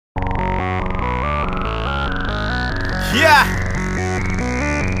Yeah,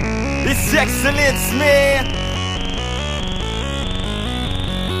 it's X-Ellentz, man.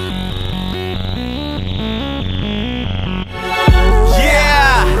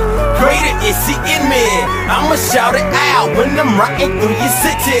 Yeah, greater is he in me. I'ma shout it out when I'm riding through your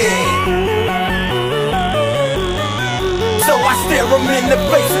city. So I stare him in the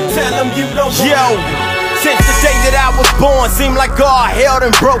face and tell him you don't want. Since the day that I was born, seemed like God held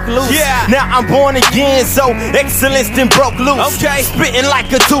and broke loose. Yeah. Now I'm born again, so X-Ellentz then broke loose. Okay. Spitting like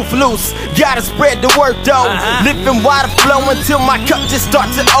a tooth loose. Gotta spread the word though. Living water flow until my cup just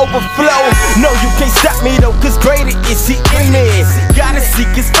starts to overflow. No, you can't stop me though, cause greater is he in me. Gotta seek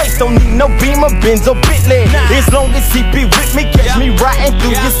his face, don't need no Beamer, Benz or Bentley. As long as he be with me, catch me riding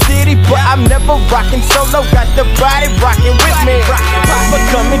through your city. But I'm never rocking solo, got the body rocking with me. Papa,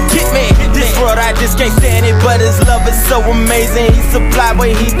 come and get me. This world I just can't stand it, but his love is so amazing. He supply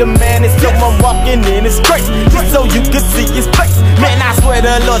what he demanded, so I'm walking in his grace, just so you can see his face. Man, I swear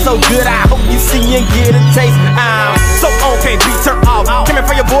the Lord's so good, I hope you see and get a taste. I'm so on, can't be turned off. Came in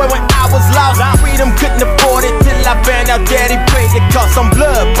for your boy when I was lost. Freedom couldn't afford it till I found out that he paid the cost. I'm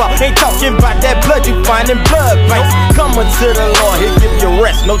blood bought. Ain't talking about that blood you find in blood banks. Coming to the Lord, he'll give you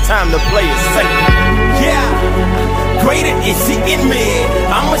rest, no time to play it safe. Yeah, greater is he in me.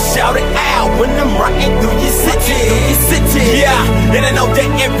 I'ma shout it out when I'm riding through your city. Yeah, and I know that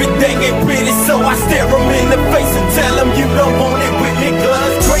everything ain't pretty, so I stare him in the face and tell him you don't want it with me.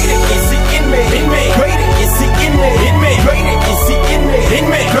 Cause greater is he in me. Greater is he in me. Greater is he in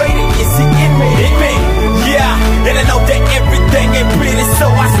me. Greater is he in me. Yeah, and I know that everything ain't pretty, so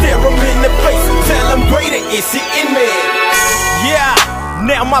I stare him in the face and tell him greater is he in me. Yeah,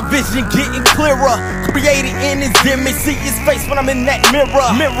 now my vision getting clearer. Created in his image, see his face when I'm in that mirror.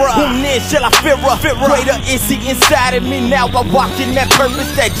 Whom then shall I fear? Greater is he inside of me. Now I walk in that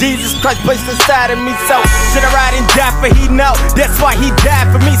purpose that Jesus Christ placed inside of me. So should I ride and die for he know? That's why he died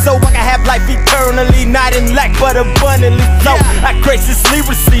for me, so I can have life eternally, not in lack but abundantly. So I graciously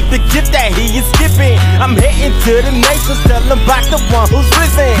receive the gift that he is giving. I'm heading to the nations, tell them about the one who's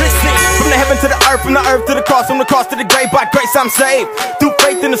risen. From the heaven to the earth, from the earth to the cross, from the cross to the grave. By grace I'm saved, through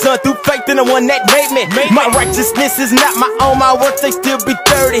faith in the Son, through faith in the one that made me. My righteousness is not my own, my works they still be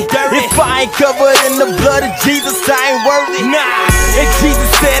dirty. If I ain't covered in the blood of Jesus, I ain't worthy. Nah, and Jesus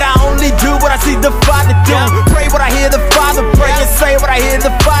said I only do what I see the Father do. Pray what I hear the Father pray, and say what I hear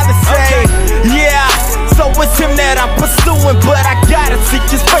the Father say. Yeah, so it's him that I'm pursuing, but I gotta seek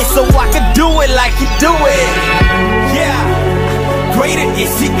his face so I can do it like he do it. Yeah, greater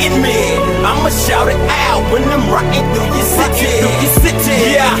is he in me. I'ma shout it out when I'm riding through your city.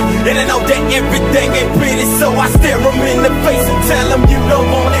 Yeah, and I know that everything ain't pretty, so I stare him in the face and tell him you don't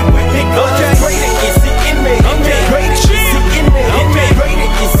want it with me. Cause greater is he in me. Greater is he in me. Greater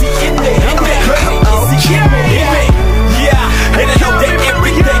is he in me. Greater is he in me. Yeah, and I know that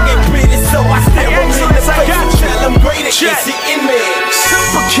everything ain't pretty, so I stare him in the face and tell him greater is he in me.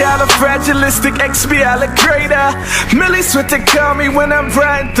 Supercalifragilistic X-Ellentz. Millie Swift to call me when I'm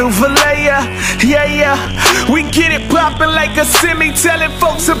riding through Valleja. Yeah, we get it poppin' like a semi, telling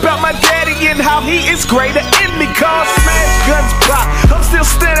folks about my daddy and how he is greater in me. Call smash guns pop, I'm still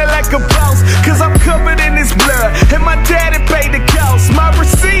standing like a boss, cause I'm covered in his blood and my daddy paid the cost. My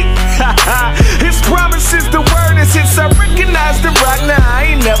receipt, his promise is the word, and since I recognize the rock, now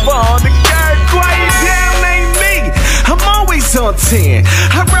I ain't never on the guard. Quiet down, ain't me, I'm always on 10.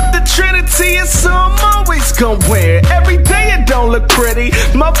 I rep the Trinity, and so I'm always gon' win. Every day it don't look pretty,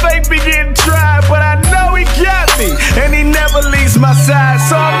 my faith be getting dry, but I know he got me, and he never leaves my side.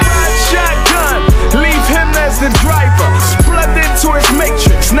 So I ride shotgun, leave him as the driver, plugged into his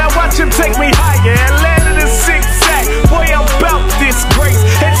matrix. Now watch him take me higher and land in a zigzag. Boy, I'm about this grace,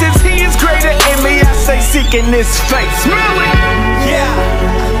 and since he is greater in me, I say seeking his face. Really?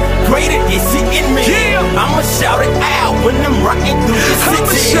 Yeah, greater is he in me. I'ma shout it out when I'm riding through the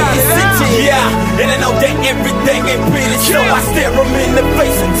city. Yeah, and I know that everything ain't pretty, so I stare him in the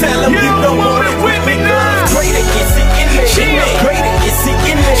face and tell him you don't want it with me. Cause greater is he in me. Greater is he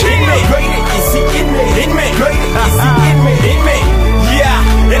in me. Greater is he in me. Greater is he in me.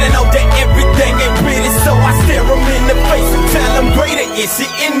 Yeah, and I know that everything ain't pretty, so I stare him in the face and tell him greater is he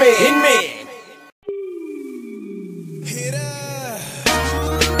in me.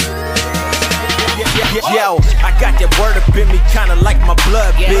 Yo, I got that word up in me, kinda like my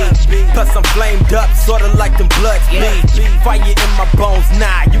blood beat. Plus I'm flamed up, sorta like them bloods beat. Fire in my bones,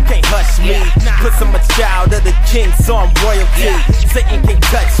 nah, you can't hush me. Plus I'm a child of the king, so I'm royalty. Satan can't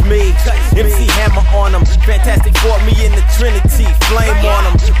touch me. MC Hammer on them, fantastic for me in the Trinity. Flame on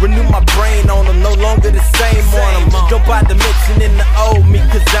them, renew my brain on them, no longer the same on them. Don't bother mentioning the old me,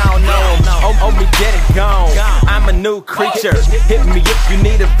 cause I don't know them. Oh me dead and gone, I'm a new creature. Hit me if you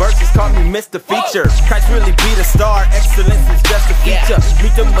need a verse, just call me Mr. Feature. Christ really be the star, excellence is just a feature.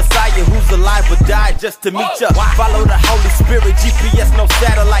 Meet the Messiah who's alive but died just to meet ya. Follow the Holy Spirit, GPS no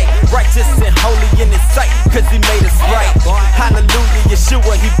satellite. Righteous and holy in his sight, cause he made us right. Hallelujah,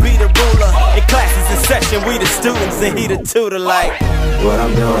 Yeshua, he be the ruler. In classes in session, we the students and he the tutor like. What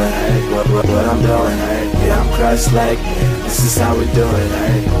I'm doing, hey, what I'm doing, hey. Yeah, I'm Christ-like, this is how we do it,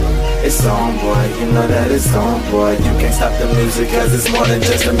 hey. It's on, boy, you know that it's on, boy. You can't stop the music, cause it's more than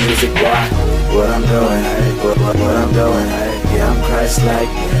just the music, boy. What I'm doing, hey, what I'm doing, hey. Yeah, I'm Christ-like,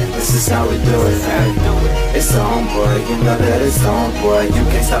 this is how we do it, hey. It's on, boy, you know that it's on, boy. You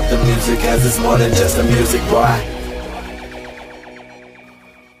can't stop the music, cause it's more than just the music, boy.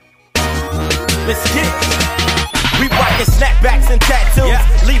 Let's get it. We rockin' snapbacks and tattoos,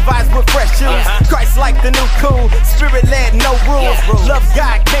 Levi's with fresh shoes. Christ like the new cool, spirit led, no rules. Love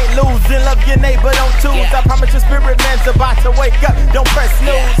God, can't lose, and love your neighbor, don't choose. I promise your spirit man's about to wake up, don't press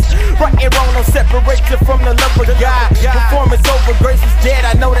snooze. Right and wrong don't separate you from the love of God. Performance over grace is dead,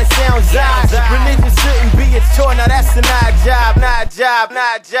 I know that sounds odd. Religion shouldn't be a chore, now that's an odd job. Not job,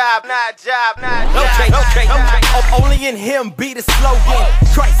 not job, not job, not job. Okay. Only in him be the slogan.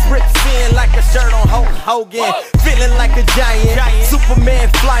 Christ rips in like a shirt on Hulk Hogan. Feeling like a giant, Superman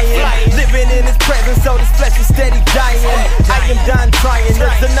flying, living in his presence, so this flesh is steady dying. I am done trying,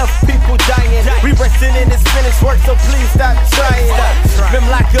 there's enough people dying. We resting in his finished work, so please stop trying. Them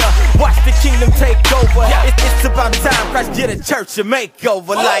like watch the kingdom take over. It's about time Christ get a church a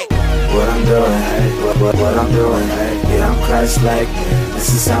makeover. Like what I'm doing, hey, what I'm doing, hey. Yeah, I'm Christ-like,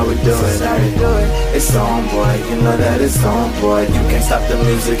 this is how we do it, hey. It's on, boy, you know that it's on, boy. You can't stop the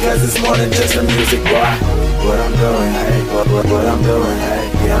music, cause it's more than just the music, boy. What I'm doing, hey, what I'm doing,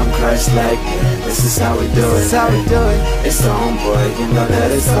 hey. Yeah, I'm Christ-like, this is how we do it, hey. It's on, boy, you know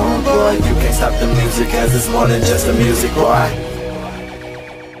that it's on, boy. You can't stop the music, cause it's more than just the music, boy.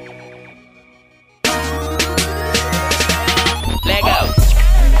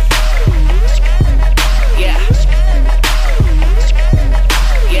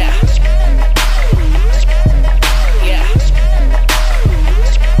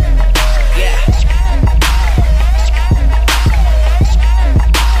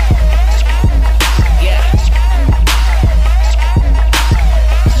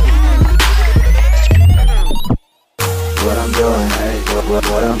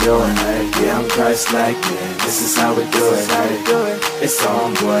 What I'm doing, hey, yeah, I'm Christ-like, this is how we do it, hey. It's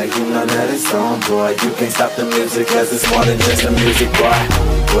on, boy, you know that it's on, boy. You can't stop the music, cause it's more than just the music, boy.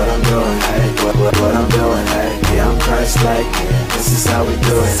 What I'm doing, hey, what I'm doing, hey. Yeah, I'm Christ-like, this is how we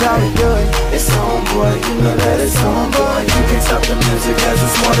do it, hey. It's on, boy, you know that it's on, boy. You can't stop the music, cause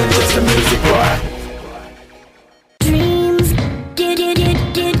it's more than just the music, boy. Dreams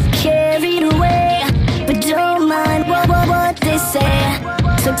get carried away, but don't mind what they say.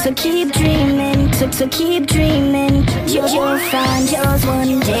 So keep dreaming, so keep dreaming. You'll find yours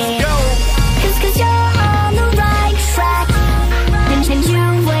one day. Cause you're on the right track, and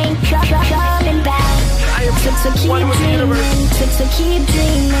you ain't coming back. So keep dreaming, so keep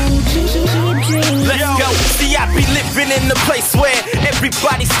dreaming, keep dreaming. Let's go. See, I be living in the place where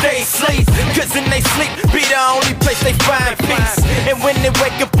everybody stays asleep, cause in they sleep be the only place they find peace. And when they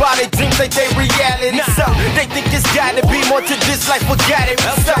wake up all their dreams like they reality. So they think it's gotta be more to this life, what got it.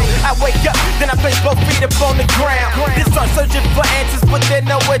 So I wake up, then I place both feet up on the ground. This start searching for answers, but they're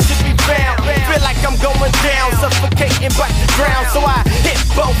nowhere to be found. Feel like I'm going down, suffocating, about to drown. So I hit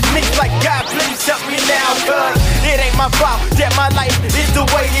both knees like, God, please help me now. Cause it ain't my fault that my life is the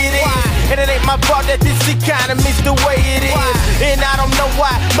way it is, and it ain't my fault that this economy's the way it is. And I don't know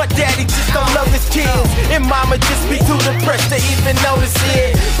why my daddy just don't love his kids, and mama just be too depressed to even notice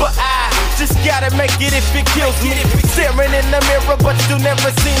it. But I just gotta make it if it kills me. Staring in the mirror, but you never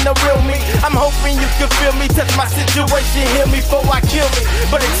seen the real me. I'm hoping you can feel me, touch my situation, heal me before I kill me.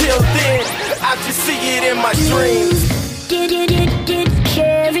 But until then, I just see it in my dreams. Get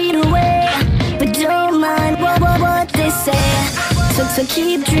carried away, but don't mind what they say. So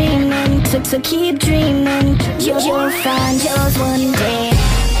keep dreaming, so keep dreaming. You'll find yours one day.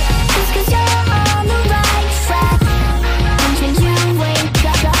 Cause you're on the right track, and you ain't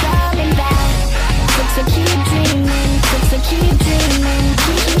coming back. So keep dreaming, so keep dreaming,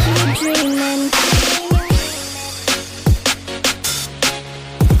 keep dreaming.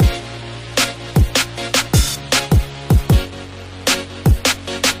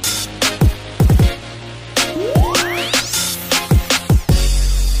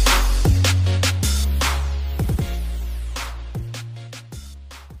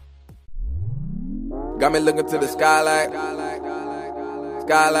 Got me looking to the skylight,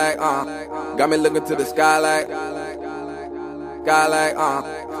 got me looking to the skylight. sky like,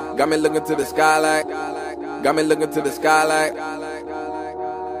 got me looking to the sky like, got me looking to the sky like,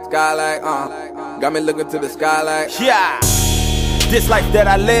 got me looking to the sky like. Yeah, this life that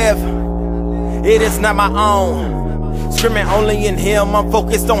I live, it is not my own. Screaming only in Him, I'm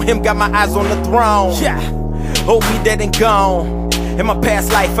focused on Him, got my eyes on the throne. Yeah, hold me dead and gone. In my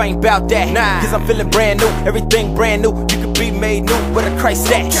past life, I ain't bout that. Nah, cause I'm feeling brand new, everything brand new. You could be made new, but a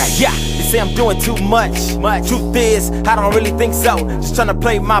Christ at. Yeah, they say I'm doing too much. Truth is, I don't really think so. Just tryna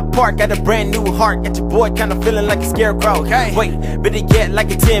play my part, got a brand new heart. Got your boy kinda feeling like a scarecrow. Wait, better yet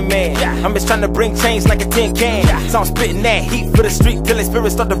like a 10 man. I'm just tryna bring change like a tin can. So I'm spitting that heat for the street till the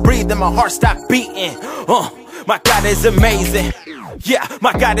spirit start to breathe and my heart stop beating. My God is amazing. Yeah,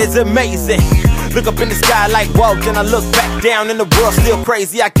 my God is amazing. Look up in the sky like whoa, then I look back down and the world's still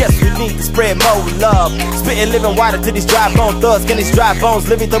crazy. I guess we need to spread more love. Spitting living water to these dry bone thugs. Can these dry bones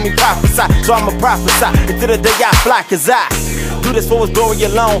living through me prophesy? So I'ma prophesy until the day I fly, cause I do this for His glory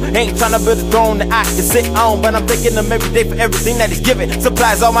alone. Ain't tryna build a throne that I can sit on, but I'm thanking Him every day for everything that He's given.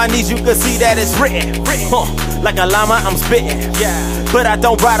 Supplies all my needs, you can see that it's written. Like a llama, I'm spitting. But I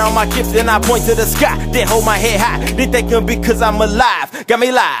don't ride on my gifts, then I point to the sky, then hold my head high. Then they can because I'm alive. Got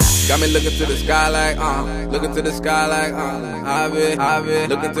me live. Got me looking to the sky like, looking to the sky like, I be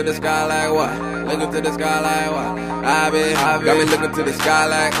looking to the sky like what? Looking to the sky like what? I be got me looking to the sky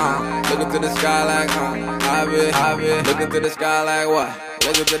like, looking to the sky like, I be looking to the sky like what?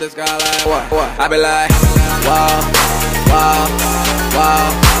 Looking to the sky like what? I be like, wow, wow, wow.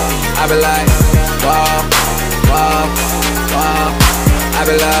 I be like, wow, wow, wow. I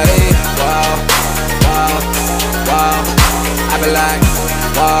be like, wow, wow, wow. I be like,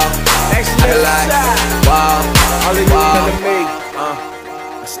 wow. I be like, wow. Only you to me.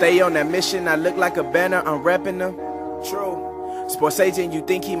 I stay on that mission. I look like a banner. I'm repping them. True. Sports agent, you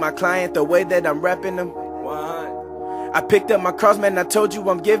think he my client the way that I'm repping him? 100. I picked up my cross, man. I told you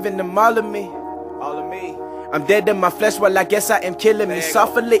I'm giving them all of me. All of me. I'm dead in my flesh, well I guess I am killing me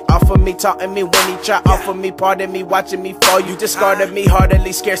softly. Offer me, talking me when he try offer me, pardon me, watching me fall. You discarded me,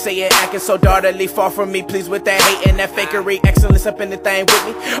 heartily scared, saying acting so dartily. Far from me, please with that hate and that fakery. Excellence up in the thing with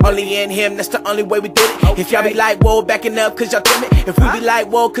me, only in Him, that's the only way we did it. If y'all be like, whoa, backing up cause y'all timid. If we be like,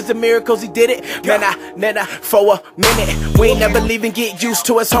 whoa, cause the miracles He did it. Man, I never for a minute. We ain't never leaving, get used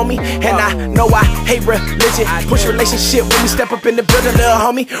to us, homie. And I know I hate religion. Push relationship when we step up in the building, little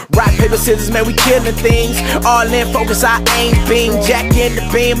homie. Rock, paper, scissors, man, we killing things. All in focus, I ain't beam. Jack in the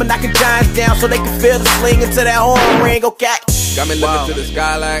beam and knocking giants down so they can feel the sling into that horn ring, okay? Got me looking to the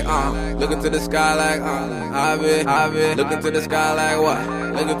sky like, looking to the sky like, I be looking to the sky like what?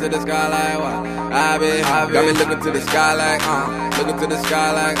 Looking to the sky like what? I be got me looking to the sky like, looking to the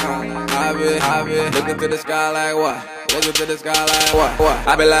sky like, I be looking to the sky like what? Looking to the sky like what?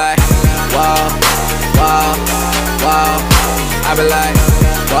 I be like, wow, wow, wow. I be like,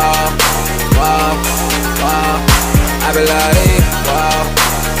 wow, wow, wow. I be like, wow,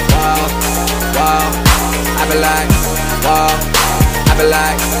 wow, wow. I be like, wow. I be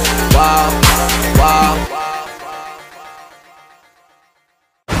like, wow, wow.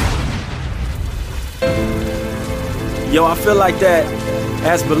 Yo, I feel like that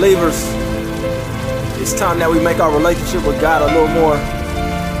as believers, it's time that we make our relationship with God a little more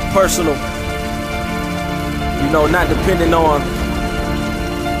personal. You know, not depending on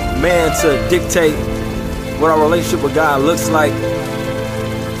man to dictate what our relationship with God looks like.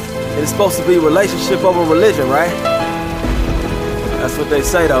 It's supposed to be relationship over religion, right? That's what they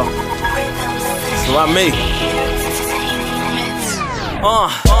say though. So I'm me.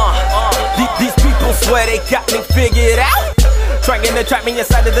 These people swear they got me figured out. Trying to trap me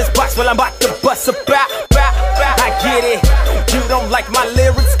inside of this box while I'm about to bust about. I get it. You don't like my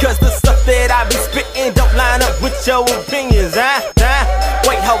lyrics cause the stuff that I be spitting don't line up with your opinions, huh?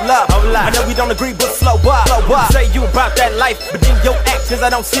 Wait, hold up. I know we don't agree, but slow up. Say you about that life, but in your actions I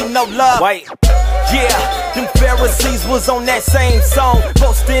don't see no love. Wait. Yeah, them Pharisees was on that same song,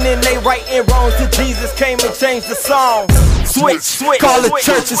 posting and they righting wrongs till Jesus came and changed the song. Switch, call the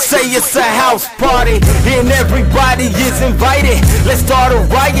church and say it's a house party, and everybody is invited. Let's start a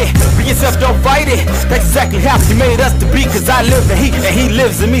riot, be yourself, don't fight it. That's exactly how He made us to be, cause I live in He, and He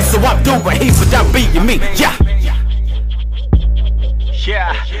lives in me. So I'm doing He, but I'm being me, yeah.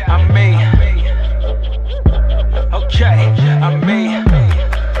 Yeah, I'm me. Okay, I'm me.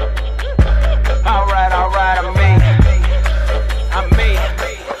 Alright, I'm me. I'm me.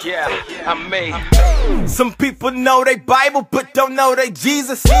 Yeah. I'm me. Some people know they Bible, but don't know they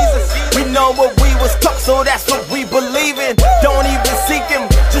Jesus. We know what we was taught, so that's what we believe in. Don't even seek him,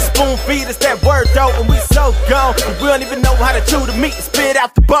 just spoon feed us that word though, and we so gone. We don't even know how to chew the meat and spit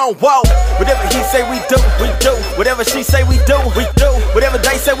out the bone. Whoa, whatever he say we do, we do. Whatever she say we do, we do. Whatever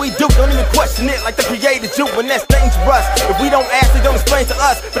they say we do, don't even question it like the created you, and that's dangerous. If we don't ask, they don't explain to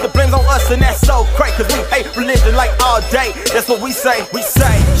us, but the blame's on us, and that's so crazy, cause we hate religion like all day. That's what we say,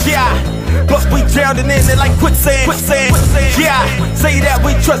 yeah. But we drowning in it like quicksand. Yeah, say that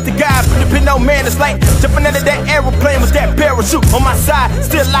we trust the God, but depend on man. It's like jumping out of that aeroplane with that parachute on my side.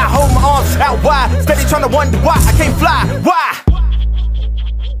 Still I hold my arms out wide, steady trying to wonder why I can't fly. Why?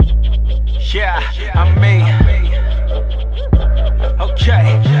 Yeah, I'm me.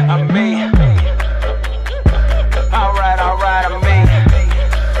 Okay, I'm me. Alright, I'm me.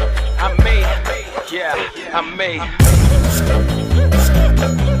 I'm me. Yeah, I'm me.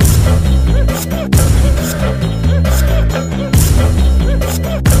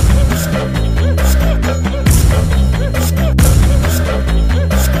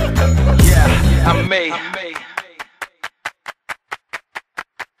 Yeah, I'm me.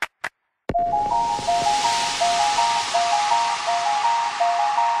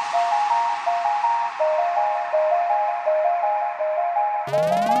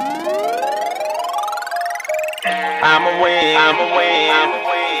 I'ma win.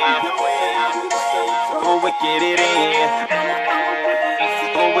 Oh, we get it in.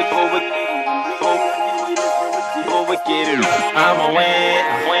 Oh, we get it in. I'ma win.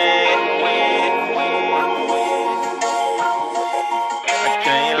 I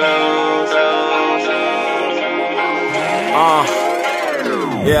can't lose.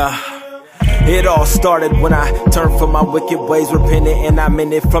 Yeah. It all started when I turned from my wicked ways, repented, and I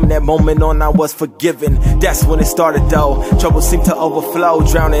meant it. From that moment on I was forgiven. That's when it started though. Trouble seemed to overflow,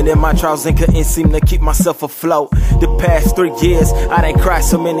 drowning in my trials and couldn't seem to keep myself afloat. The past 3 years I done cried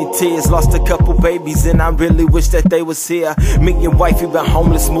so many tears, lost a couple babies and I really wish that they was here. Me and wifey been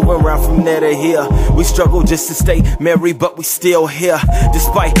homeless, moving around from there to here. We struggle just to stay married, but we still here.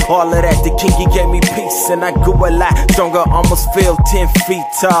 Despite all of that, the King, he gave me peace, and I grew a lot stronger, almost feel 10 feet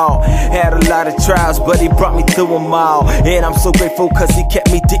tall. Had a lot of trials, but he brought me through them all, and I'm so grateful cause he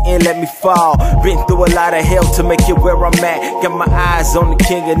kept me, didn't let me fall. Been through a lot of hell to make it where I'm at. Got my eyes on the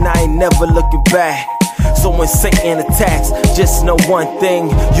King and I ain't never looking back. So when Satan attacks, just know one thing,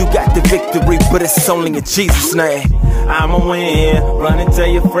 you got the victory, but it's only in Jesus' name. I'ma win, run and tell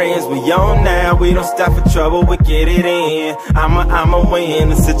your friends we on now. We don't stop for trouble, we get it in. I'ma win,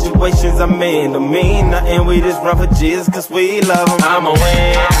 the situations I'm in don't mean nothing, we just run for Jesus cause we love him. I'ma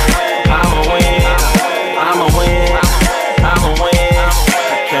win, I'ma win, I'ma win, I'ma win,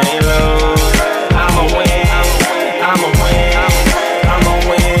 I can't lose. I'ma win, I'ma win, I'ma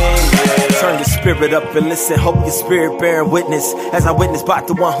win, yeah. Turn your spirit up and listen, hope your spirit bearing witness as I witness by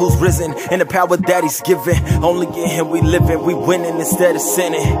the one who's risen and the power that he's given. Only in him we living, we winning instead of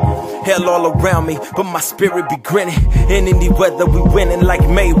sinning. Hell all around me, but my spirit be grinning. In any weather we winning like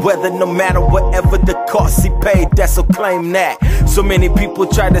Mayweather. No matter whatever the cost he paid, that's so claim that. So many people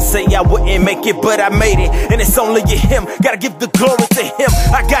tried to say I wouldn't make it, but I made it, and it's only in him. Gotta give the glory to him.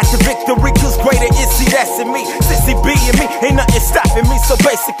 I got the victory cause greater is he that's in me. Since he be in me, ain't nothing stopping me. So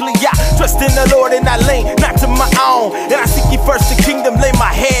basically I trust in the Lord and I lean not to my own, and I seek ye first the kingdom, lay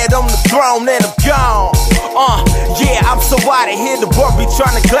my head on the throne and I'm gone. Yeah, I'm so out of here. The world be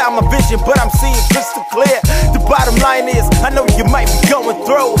trying to cloud my vision, but I'm seeing crystal clear. The bottom line is, I know you might be going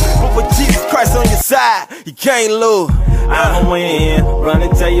through, but with Jesus Christ on your side, you can't lose. I'ma win, run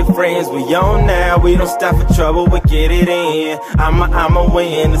and tell your friends we on now. We don't stop for trouble, we get it in. I'ma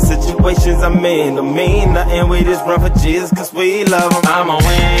win, the situations I'm in don't mean nothing, we just run for Jesus cause we love him. I'ma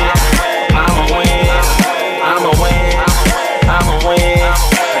win, I'ma win, I'ma win, I'ma win,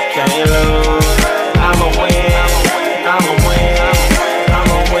 I can't lose. I'ma win, I'ma win,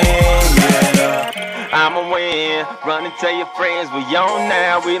 I'ma win, yeah. I'ma win, run and tell your friends we on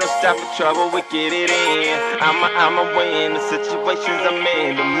now. We don't stop for trouble, we get it in. I'ma win, the situations I'm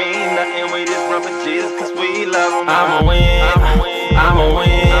in don't mean nothing, we just run for Jesus cause we love him. I'ma win, I'ma win,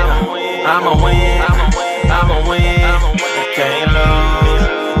 I'ma win, I'ma win, I can't lose.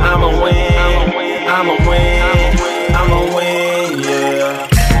 I'ma win, I'ma win, I'ma win, yeah.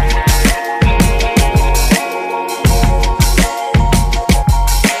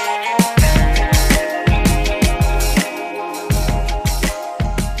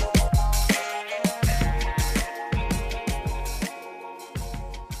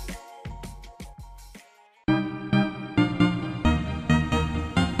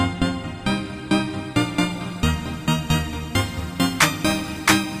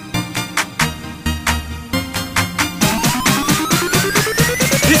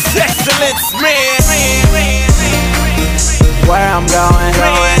 X-Ellentz, man. Where I'm going,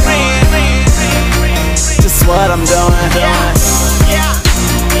 just what I'm doing,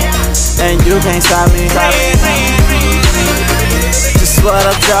 and you can't stop me, just what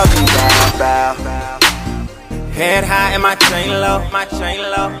I'm talking about. Head high and my chain low,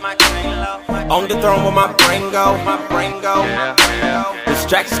 on the throne where my brain go,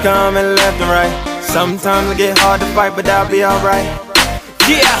 Distractions coming left and right. Sometimes it get hard to fight, but I'll be alright.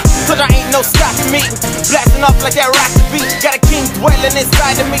 Yeah, so there ain't no stopping me. Blasting off like that rocket beat. Got a king dwelling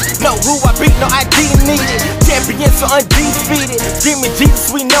inside of me. Know who I beat, no ID needed. Champions so undefeated. Jimmy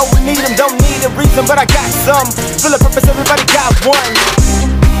Jesus, we know we need him. Don't need a reason, but I got some. Feel a purpose, everybody got one.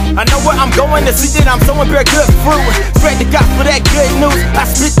 I know where I'm going to see that I'm sowing very good fruit. Spread the gospel, that good news. I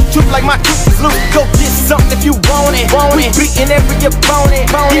spit the truth like my tooth is loose. Go get something if you want it. We beating every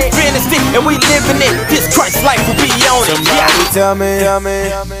opponent. We finished it and we living it. This Christ life will be on it. Somebody tell me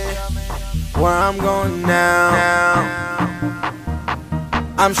where I'm going now.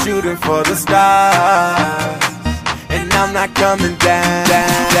 I'm shooting for the stars, and I'm not coming down.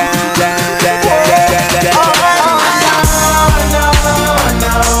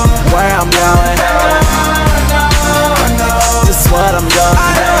 Where I'm going, just what I'm doing,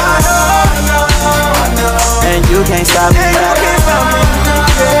 and you can't stop me,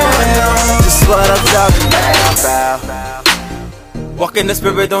 just what I'm talking about. Walk in the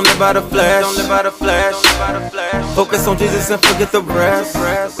spirit, don't live by the flesh. Focus on Jesus and forget the rest.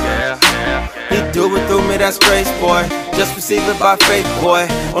 He do it through me, that's grace, boy. Just receive it by faith, boy.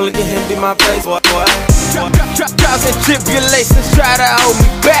 Only get him be my face, boy. Trials and tribulations try to hold me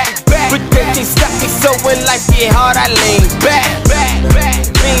back, but they can't stop me. So when life get hard, I lean back.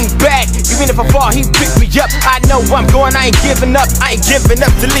 Even if I fall, he pick me up. I know I'm going, I ain't giving up. I ain't giving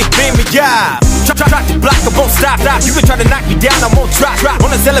up till he beam me up. Try to block, I won't stop. You can try to knock me down, I won't drop. On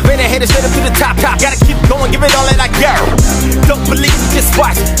this elevator, headed straight up to the top. Gotta keep going, give it all that I got. Don't believe me, just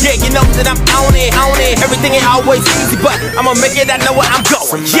watch. Yeah, you know that I'm on it. Everything ain't always easy, but I'ma make it, I know where I'm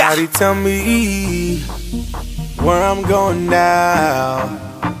going. Somebody tell me where I'm going now.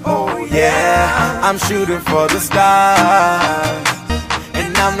 Oh yeah, I'm shooting for the stars,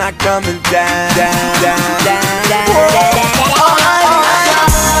 and I'm not coming down.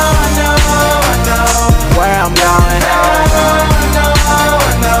 Where I'm going,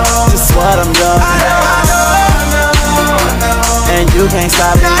 just what I'm doing, and you can't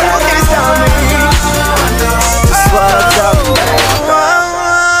stop me. Just what I'm talking about.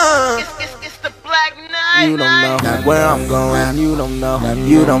 You don't know where I'm going. You don't know.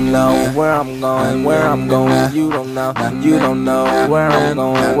 You don't know where I'm going. Where I'm going. You don't know. You don't know where I'm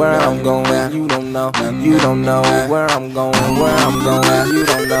going. Where I'm going. You don't know. You don't know where I'm going. Where I'm going. You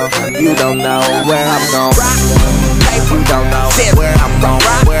don't know. You don't know where I'm going. You don't know where I'm going.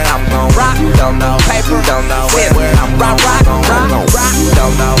 Where I'm going. You don't know. You don't know where I'm going. You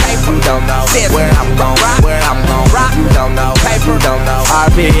don't know. You don't know where I'm going. Where I'm going. You don't know. You don't know.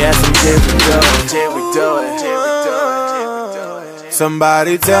 RPS and Jimmy do it.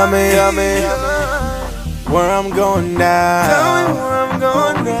 Somebody tell me where I'm going now. Tell me where I'm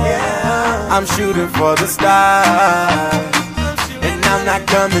going now. I'm shooting for the stars, and I'm not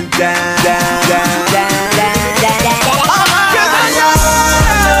coming down.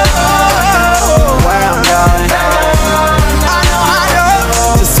 Where I'm going,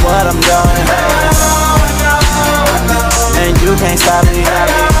 just what I'm doing, and you can't stop me.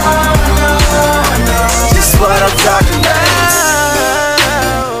 Just what I'm talking about.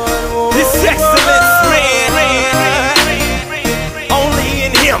 This X-Ellentz, man. Only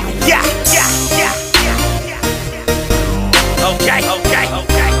in him. Yeah. Okay.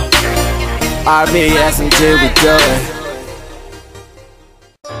 RBS until we do it.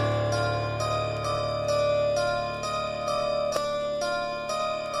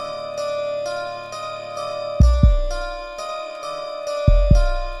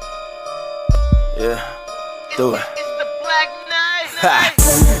 Yeah, do it.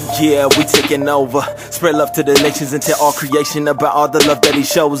 Yeah, we taking over. Spread love to the nations and tell all creation about all the love that he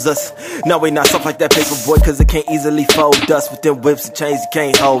shows us. No, we not soft like that paper boy, cause it can't easily fold us. With them whips and chains, he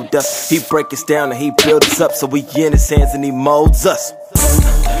can't hold us. He break us down and he build us up, so we in his hands and he molds us.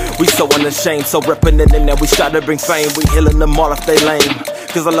 We so unashamed, so representing that we strive to bring fame. We healing them all if they lame,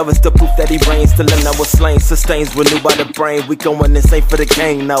 cause our love is the proof that he reigns. Till him that was slain, sustains, renewed by the brain. We going insane for the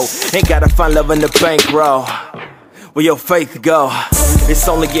king, no. Ain't gotta find love in the bankroll. Where your faith go? It's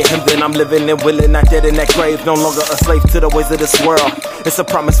only in him that I'm living and willing, not dead in that grave. No longer a slave to the ways of this world. It's a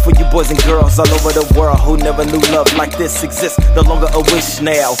promise for you boys and girls all over the world who never knew love like this exists. No longer a wish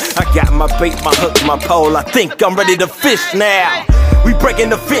now. I got my bait, my hook, my pole. I think I'm ready to fish now. We breaking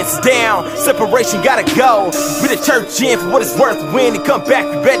the fence down, separation gotta go. We the church in for what it's worth. When it come back,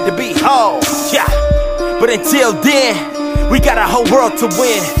 we ready to be whole. Yeah. But until then, we got a whole world to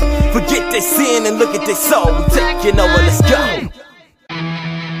win. Forget their sin and look at their soul. We taking over, let's go.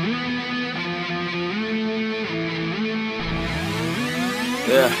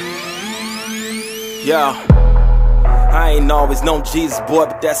 Yeah. Yo. I ain't always known Jesus, boy,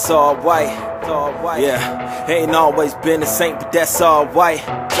 but that's alright. Yeah, ain't always been a saint, but that's alright.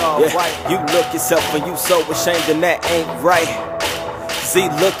 Yeah, you look yourself and you so ashamed, and that ain't right. See,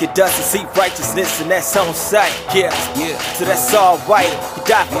 look at us and see righteousness, and that's on sight. Yeah, so that's alright. He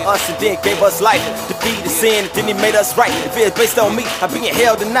died for us and then gave us life. Defeated sin, and then he made us right. If it's based on me, I'll be in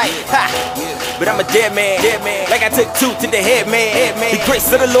hell tonight. Ha! But I'm a dead man, like I took two to the head, man. The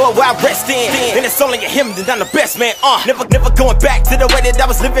grace of the Lord where I rest in. And it's only a him that I'm the best, man. Never going back to the way that I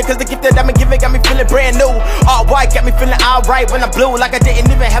was living, cause the gift that I've been giving got me feeling brand new. All white got me feeling alright when I'm blue, like I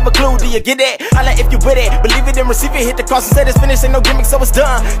didn't even have a clue. Do you get it? Holla if you with it, believe it and receive it. Hit the cross and said it's finished, ain't no gimmick, so it's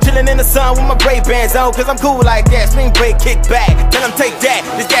done. Chilling in the sun with my brave bands on, cause I'm cool like that. Spring break, kick back, tell them take that.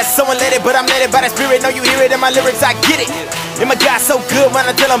 This gas is so unleaded, but I'm led by the spirit. Know you hear it in my lyrics, I get it. And my God so good when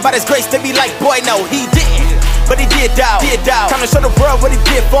I tell him about his grace, they be like, boy, no, he didn't. But he did, dawg. Time to show the world what he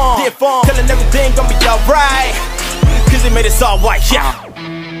did for him. Telling everything gonna be alright, cause he made us all white, yeah.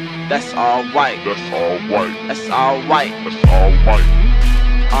 That's alright. That's alright. That's alright. That's alright.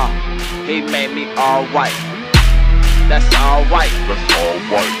 He made me alright. That's alright. That's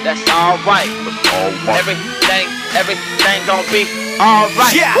alright. That's alright. That's alright. Everything gon' be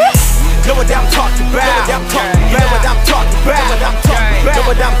alright. Yeah. Know what I'm talking about. Know what I'm talking about. Know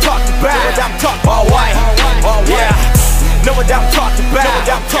what I'm talking about. All white. Yeah. Know what I'm talking about. Know what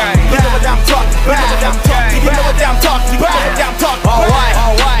I'm talking about. You know what I'm talking about.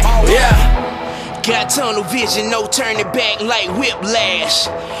 All white. Yeah. Got tunnel vision, no turning back like whiplash.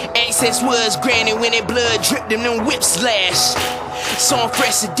 Access was granted when that blood dripped and them whips slash. So I'm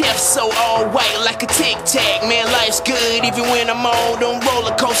fresh to death, so all white like a tic-tac. Man, life's good even when I'm on them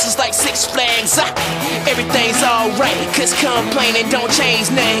roller coasters like Six Flags. Everything's alright, cause complaining don't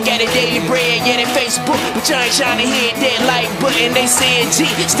change nothing. Got a daily bread, yeah, that Facebook, but you ain't trying to hit that like button. They said, G,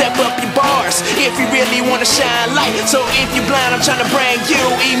 step up your bars if you really wanna shine light. So if you blind, I'm trying to bring you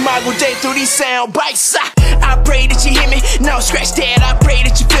Imago Day through these sound bites. I pray that you hear me, no scratch that, I pray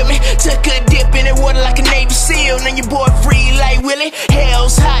that you feel me. Took a dip in the water like a Navy SEAL, now your boy free like Willie.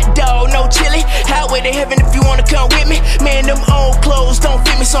 Hell's hot dog, no chili. Highway to heaven if you wanna come with me. Man, them old clothes don't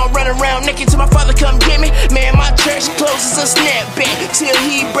fit me, so I'm running around naked till my father come get me. Man, my church closes a snapback till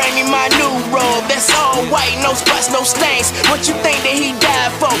he bring me my new robe. That's all white, no spots, no stains. What you think that he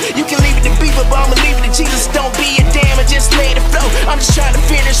died for? You can leave it to Beaver, but I'ma leave it to Jesus. Don't be a damn and just let it flow. I'm just trying to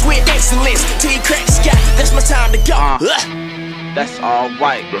finish with excellence till you crack the sky. That's my time to go. That's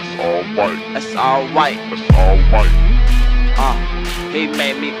alright. That's alright. That's alright. That's alright. He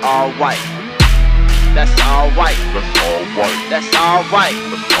made me alright. That's alright. That's alright. That's alright.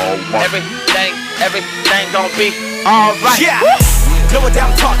 That's alright. Everything gon' be alright. Yeah. Know what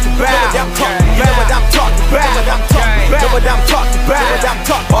I'm talking about. Know what I'm talking about. Know what I'm talking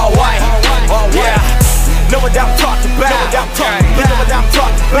about. All white. Yeah. Know what I'm talking about. You know what I'm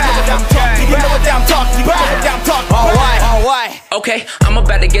talking about. You know what I'm talking about. All white. Okay, I'm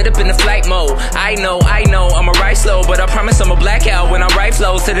about to get up in the flight mode. I know, I'ma ride slow, but I promise I'ma black out when I ride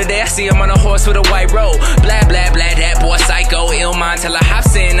flows. To the day I see him on a horse with a white robe. Blah, blah, blah, that boy psycho. Ill mind till I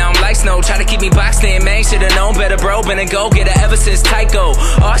hops in, now I'm like snow. Try to keep me boxed in, man, should've known better, bro. Been a go-getter ever since Tycho.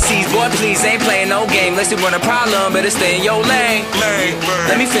 RC's, boy, please, ain't playing no game. Unless you want a problem, better stay in your lane.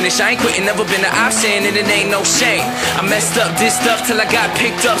 Let me finish, I ain't quitting, never been an option, and it ain't no shame. I messed up, dissed up, till I got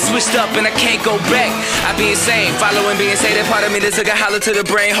picked up, switched up, and I can't go back. I be insane, following being say that part of me that took a holler to the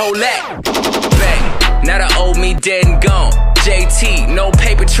brain, hold that. Back, now the old me dead and gone. JT, no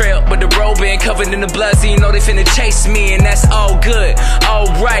paper trail, but the road been covered in the blood, so you know they finna chase me, and that's all good.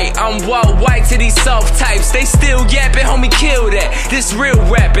 Alright, I'm wall white to these soft types. They still yapping, homie, kill that. This real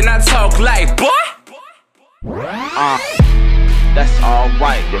rap, and I talk like, boy. That's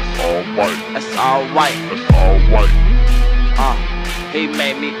alright. That's alright. That's alright. That's alright. He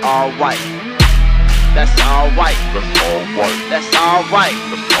made me alright. That's alright. That's alright. That's alright.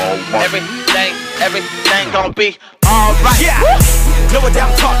 That's alright. Everything gon' be alright. Yeah. Know what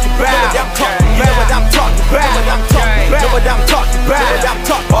I'm talking about. Know what I'm talking about. Know what I'm talking about.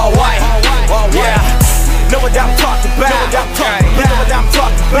 All white. Yeah. Know what I'm talking about. You know what I'm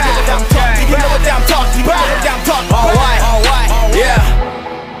talking about. You know what I'm talking about. All white. Yeah.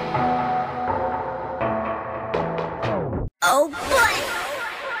 Oh boy.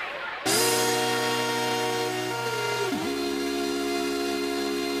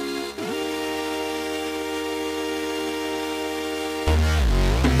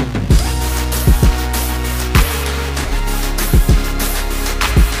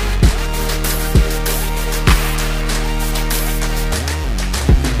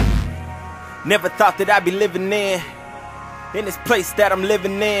 Never thought that I'd be living in this place that I'm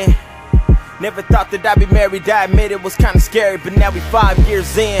living in. Never thought that I'd be married, I admit it was kinda scary, but now we 5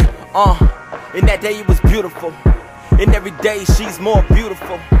 years in. And that day it was beautiful, and every day she's more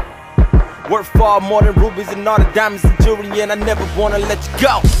beautiful. Worth far more than rubies and all the diamonds and jewelry, and I never wanna let you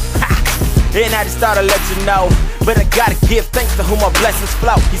go. And I just thought I'd let you know, but I gotta give thanks to whom my blessings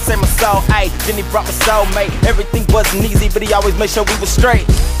flow. He saved my soul, ayy, then he brought my soulmate. Everything wasn't easy, but he always made sure we were straight.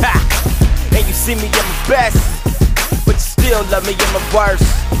 And you see me at my best, but you still love me at my worst.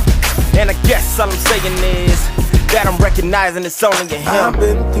 And I guess all I'm saying is that I'm recognizing it's only in him. I've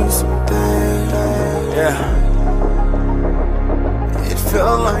been through some things, yeah. it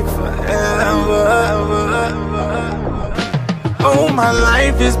felt like forever. Oh, my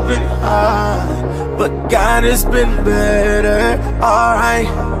life has been hard, but God has been better, alright.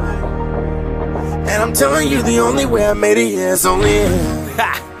 And I'm telling you, the only way I made it here is only him.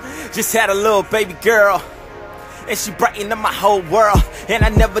 Just had a little baby girl, and she brightened up my whole world. And I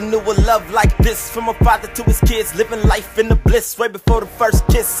never knew a love like this, from a father to his kids, living life in the bliss. Way before the first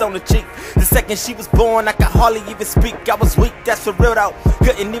kiss on the cheek, the second she was born, I could hardly even speak. I was weak, that's for real though.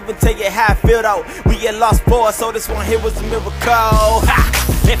 Couldn't even tell you how I feel though. We had lost 4, so this one here was a miracle.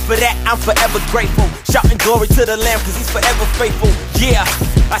 And for that I'm forever grateful, shouting glory to the Lamb, cause he's forever faithful. Yeah,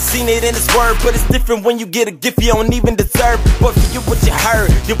 I seen it in his word, but it's different when you get a gift you don't even deserve. But for you, what you heard,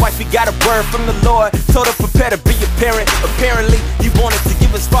 your wifey got a word from the Lord, told her prepare to be a parent. Apparently you wanted to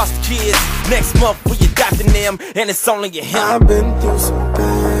give us foster kids. Next month we adopting them, and it's only in him. I've been through some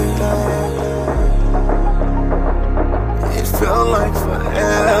things, it felt like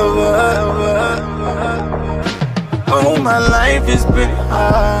forever. Oh, my life has been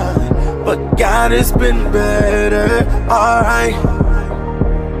hard, but God has been better, alright.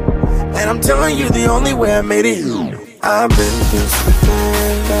 And I'm telling you, the only way I made it, I've been through some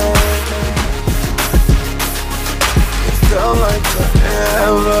things, it felt like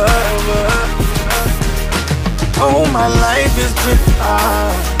forever. Oh, my life has been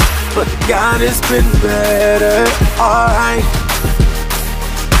hard, but God has been better, alright.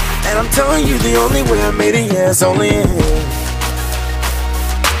 And I'm telling you, the only way I made it, yeah, it's only him.